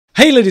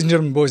Hey ladies and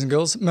gentlemen, boys and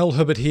girls, Mel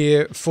Herbert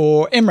here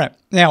for MRAP.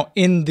 Now,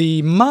 in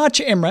the March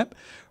MRAP,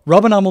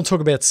 Rob and I will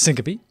talk about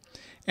syncope.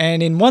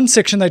 And in one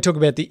section, they talk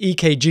about the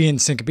ECG in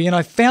syncope. And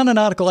I found an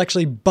article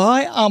actually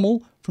by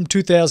Amel from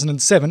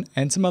 2007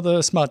 and some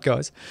other smart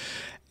guys.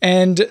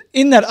 And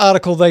in that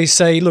article, they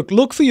say,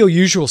 look for your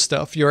usual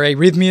stuff, your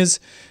arrhythmias,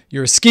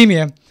 your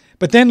ischemia,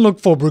 but then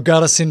look for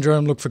Brugada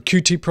syndrome, look for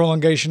QT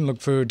prolongation,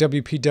 look for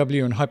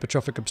WPW and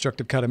hypertrophic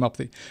obstructive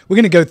cardiomyopathy. We're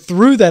going to go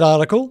through that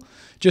article,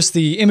 just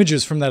the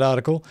images from that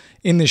article,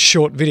 in this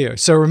short video.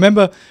 So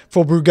remember,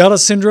 for Brugada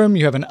syndrome,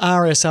 you have an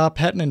RSR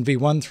pattern in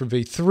V1 through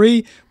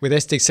V3 with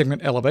ST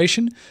segment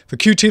elevation. For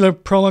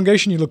QT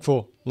prolongation, you look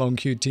for long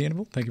QT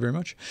interval. Thank you very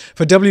much.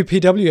 For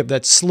WPW, you have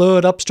that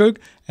slurred upstroke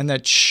and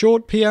that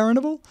short PR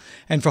interval.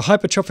 And for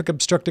hypertrophic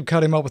obstructive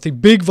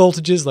cardiomyopathy, big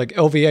voltages like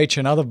LVH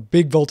and other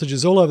big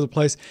voltages all over the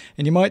place.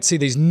 And you might see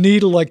these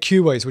needle-like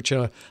Q waves, which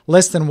are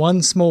less than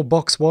one small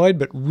box wide,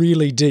 but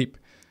really deep.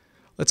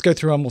 Let's go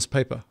through Amel's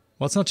paper.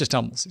 Well, it's not just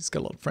Amel's. He's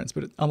got a lot of friends,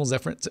 but Amel's our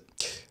friend. So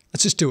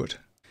let's just do it.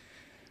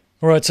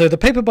 All right, so the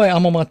paper by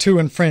Amel Martu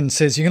and friends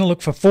says you're going to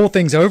look for 4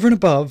 things over and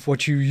above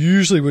what you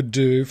usually would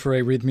do for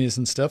arrhythmias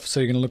and stuff. So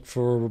you're going to look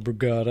for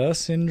Brugada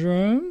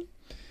syndrome.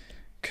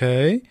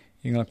 Okay.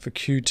 You're going to look for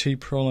QT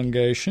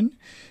prolongation.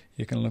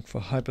 You're going to look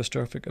for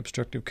hypertrophic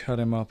obstructive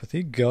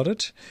cardiomyopathy. Got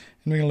it.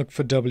 And we're going to look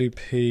for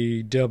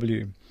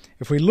WPW.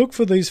 If we look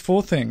for these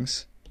 4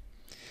 things,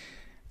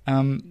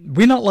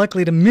 we're not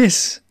likely to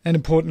miss an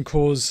important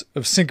cause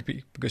of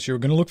syncope because you're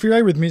going to look for your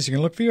arrhythmias, you're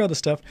going to look for your other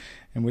stuff,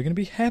 and we're going to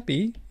be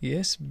happy,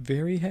 yes,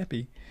 very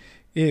happy,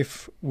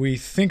 if we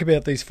think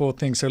about these 4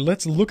 things. So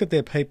let's look at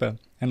their paper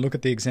and look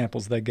at the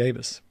examples they gave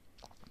us.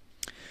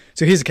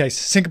 So here's a case.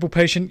 Syncopal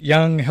patient,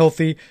 young,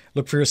 healthy,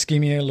 look for your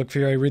ischemia, look for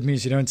your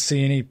arrhythmias, you don't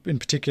see any in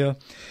particular.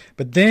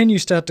 But then you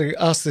start to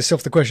ask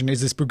yourself the question, is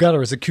this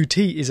Brugada, is it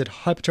QT, is it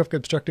hypertrophic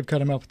obstructive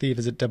cardiomyopathy,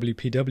 is it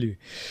WPW?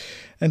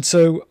 And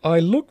so I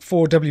look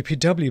for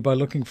WPW by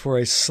looking for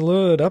a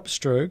slurred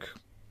upstroke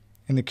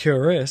in the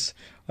QRS.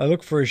 I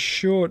look for a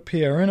short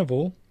PR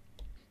interval,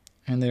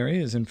 and there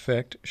is, in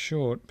fact,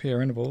 short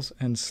PR intervals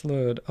and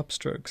slurred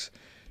upstrokes.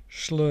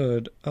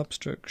 Slurred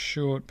upstroke,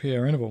 short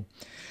PR interval.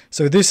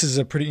 So this is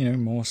a pretty,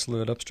 more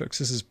slurred upstrokes.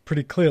 This is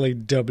pretty clearly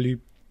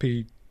WPW.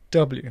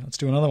 Let's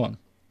do another one.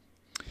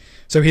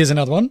 So here's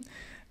another one.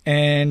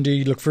 And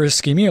you look for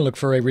ischemia, look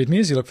for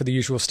arrhythmias, you look for the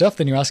usual stuff.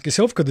 Then you ask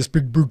yourself, could this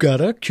be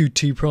Brugada,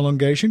 QT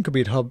prolongation, could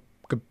be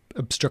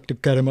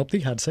obstructive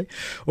cardiomyopathy, hard to say,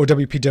 or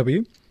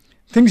WPW.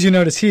 Things you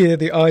notice here,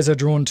 the eyes are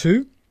drawn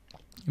to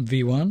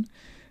V1,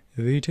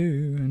 V2,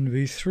 and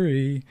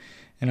V3.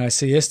 And I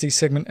see ST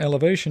segment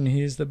elevation.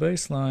 Here's the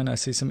baseline. I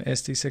see some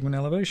ST segment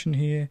elevation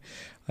here.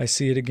 I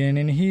see it again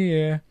in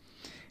here.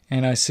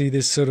 And I see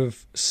this sort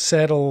of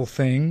saddle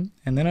thing.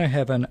 And then I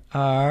have an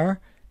RSR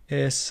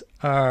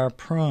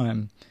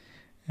prime.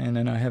 And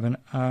then I have an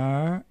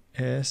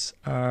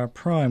RSR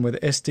prime with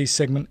ST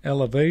segment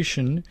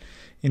elevation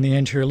in the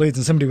anterior leads.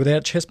 And somebody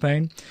without chest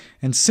pain.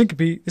 And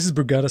syncope, this is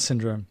Brugada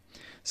syndrome.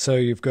 So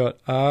you've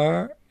got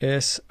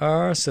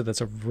RSR, so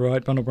that's a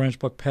right bundle branch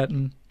block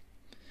pattern.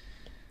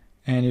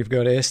 And you've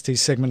got ST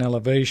segment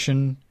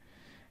elevation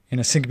in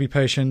a syncope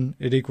patient.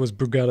 It equals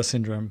Brugada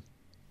syndrome.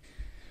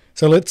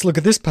 So let's look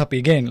at this puppy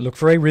again. Look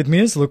for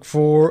arrhythmias, look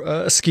for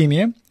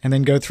ischemia, and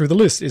then go through the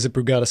list. Is it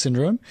Brugada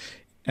syndrome?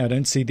 I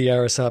don't see the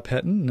RSR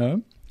pattern,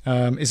 no.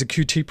 Is it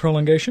QT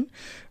prolongation?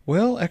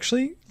 Well,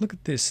 actually, look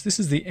at this. This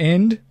is the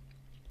end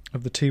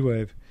of the T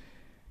wave.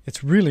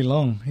 It's really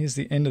long. Here's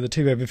the end of the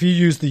T wave. If you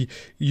use the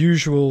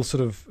usual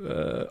sort of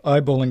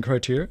eyeballing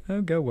criteria,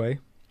 oh, go away.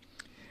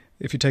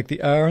 If you take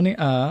the R and the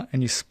R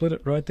and you split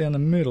it right down the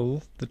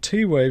middle, the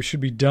T wave should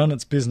be done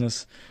its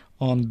business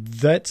on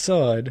that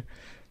side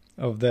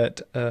of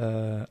that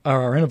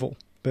RR interval.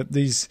 But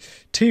these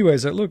T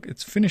waves, look,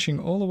 it's finishing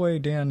all the way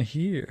down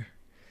here.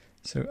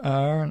 So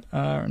R,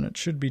 and it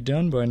should be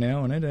done by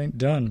now, and it ain't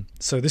done.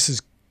 So this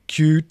is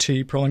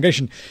QT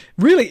prolongation.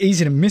 Really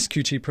easy to miss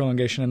QT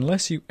prolongation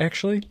unless you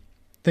actually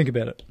think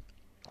about it.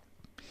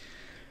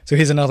 So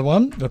here's another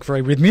one. Look for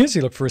arrhythmias,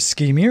 you look for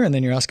ischemia, and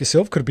then you ask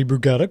yourself, could it be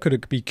Brugada? Could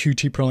it be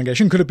QT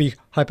prolongation? Could it be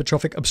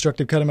hypertrophic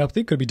obstructive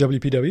cardiomyopathy? Could it be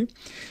WPW?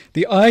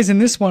 The eyes in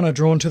this one are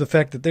drawn to the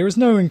fact that there is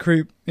no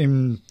increase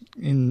in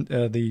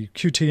the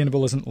QT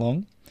interval isn't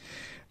long.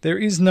 There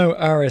is no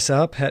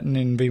RSR pattern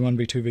in V1,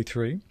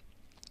 V2,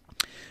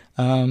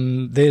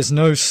 V3. There's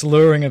no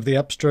slurring of the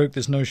upstroke.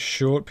 There's no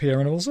short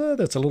PR intervals. Oh,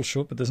 that's a little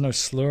short, but there's no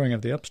slurring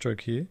of the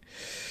upstroke here.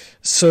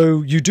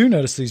 So you do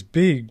notice these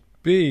big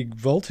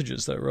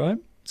voltages though, right?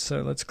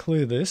 So let's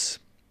clear this.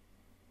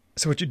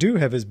 So what you do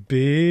have is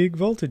big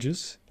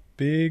voltages,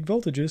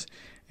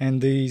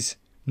 and these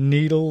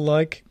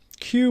needle-like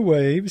Q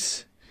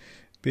waves,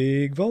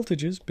 big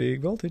voltages,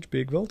 big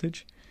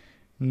voltage,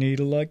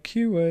 needle-like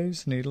Q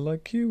waves,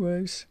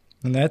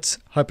 and that's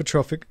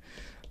hypertrophic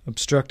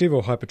obstructive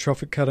or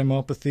hypertrophic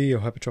cardiomyopathy or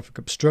hypertrophic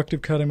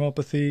obstructive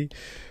cardiomyopathy.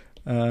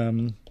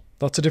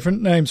 Lots of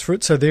different names for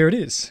it, so there it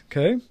is,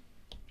 okay?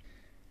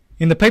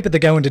 In the paper, they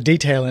go into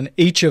detail in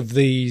each of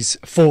these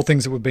 4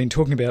 things that we've been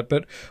talking about,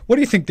 but what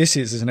do you think this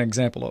is as an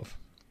example of?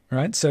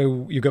 right?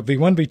 So you've got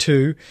V1,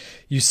 V2.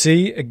 You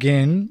see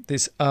again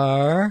this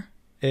R,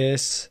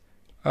 S,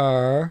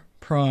 R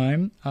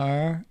prime,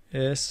 R,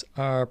 S,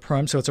 R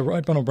prime. So it's a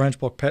right bundle branch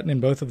block pattern in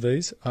both of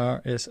these,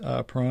 R, S,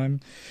 R prime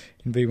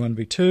in V1,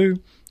 V2.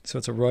 So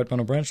it's a right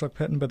bundle branch block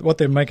pattern. But what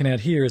they're making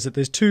out here is that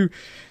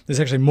there's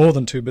actually more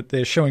than two, but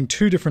they're showing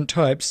two different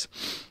types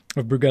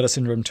of Brugada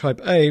syndrome. Type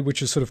A,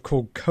 which is sort of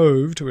called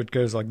coved, where it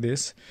goes like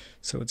this.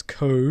 So it's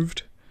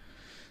coved.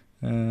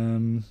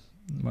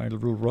 My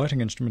little writing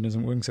instrument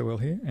isn't working so well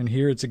here. And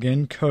here it's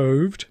again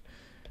coved.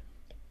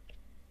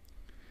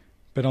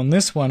 But on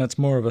this one, it's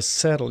more of a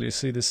saddle. You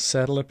see this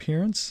saddle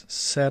appearance?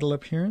 Saddle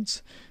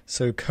appearance.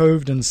 So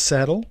coved and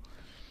saddle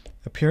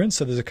appearance.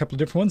 So there's a couple of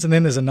different ones. And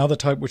then there's another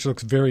type which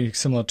looks very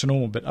similar to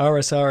normal. But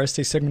RSR,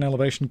 ST segment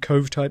elevation,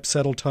 cove type,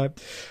 saddle type.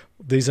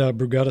 These are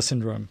Brugada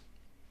syndrome.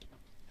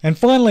 And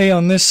finally,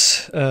 on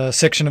this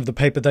section of the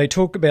paper, they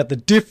talk about the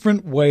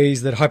different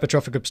ways that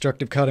hypertrophic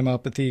obstructive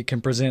cardiomyopathy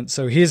can present.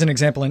 So here's an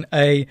example in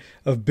A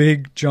of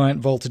big,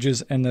 giant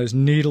voltages and those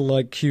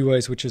needle-like Q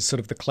waves, which is sort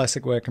of the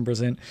classic way it can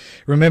present.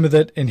 Remember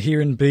that here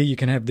in B, you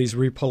can have these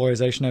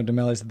repolarization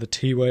abnormalities of the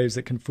T waves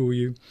that can fool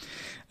you.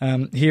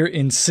 Here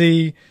in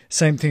C,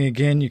 same thing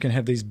again. You can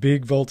have these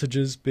big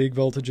voltages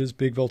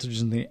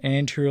in the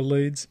anterior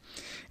leads.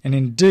 And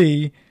in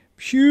D,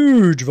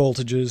 huge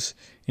voltages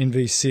in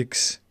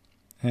V6.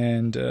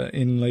 And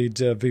in lead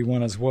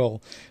V1 as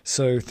well.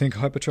 So think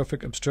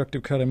hypertrophic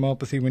obstructive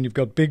cardiomyopathy when you've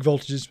got big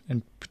voltages,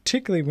 and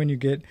particularly when you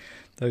get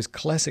those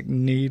classic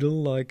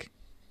needle-like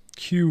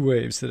Q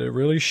waves that are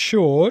really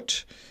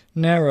short,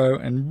 narrow,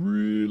 and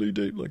really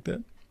deep like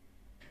that.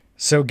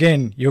 So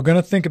again, you're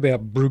going to think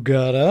about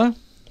Brugada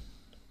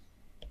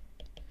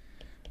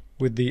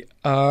with the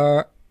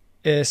RSR,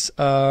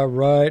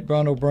 right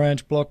bundle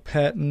branch block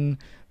pattern,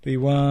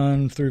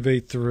 V1 through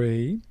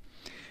V3.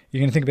 You're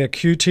going to think about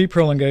QT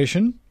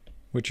prolongation,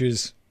 which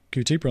is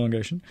QT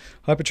prolongation,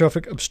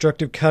 hypertrophic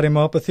obstructive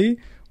cardiomyopathy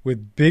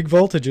with big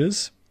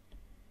voltages,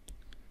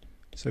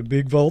 so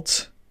big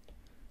volts,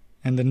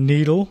 and the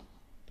needle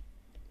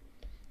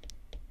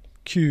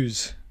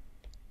Qs.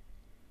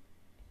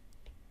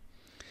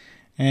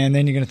 And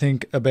then you're going to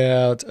think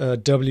about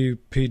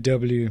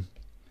WPW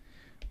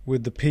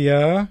with the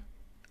PR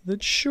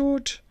that's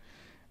short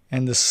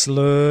and the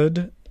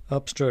slurred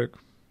upstroke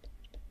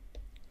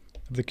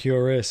of the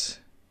QRS.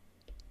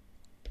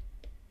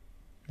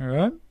 All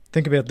right,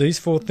 think about these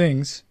four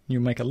things, and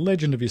you'll make a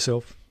legend of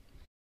yourself.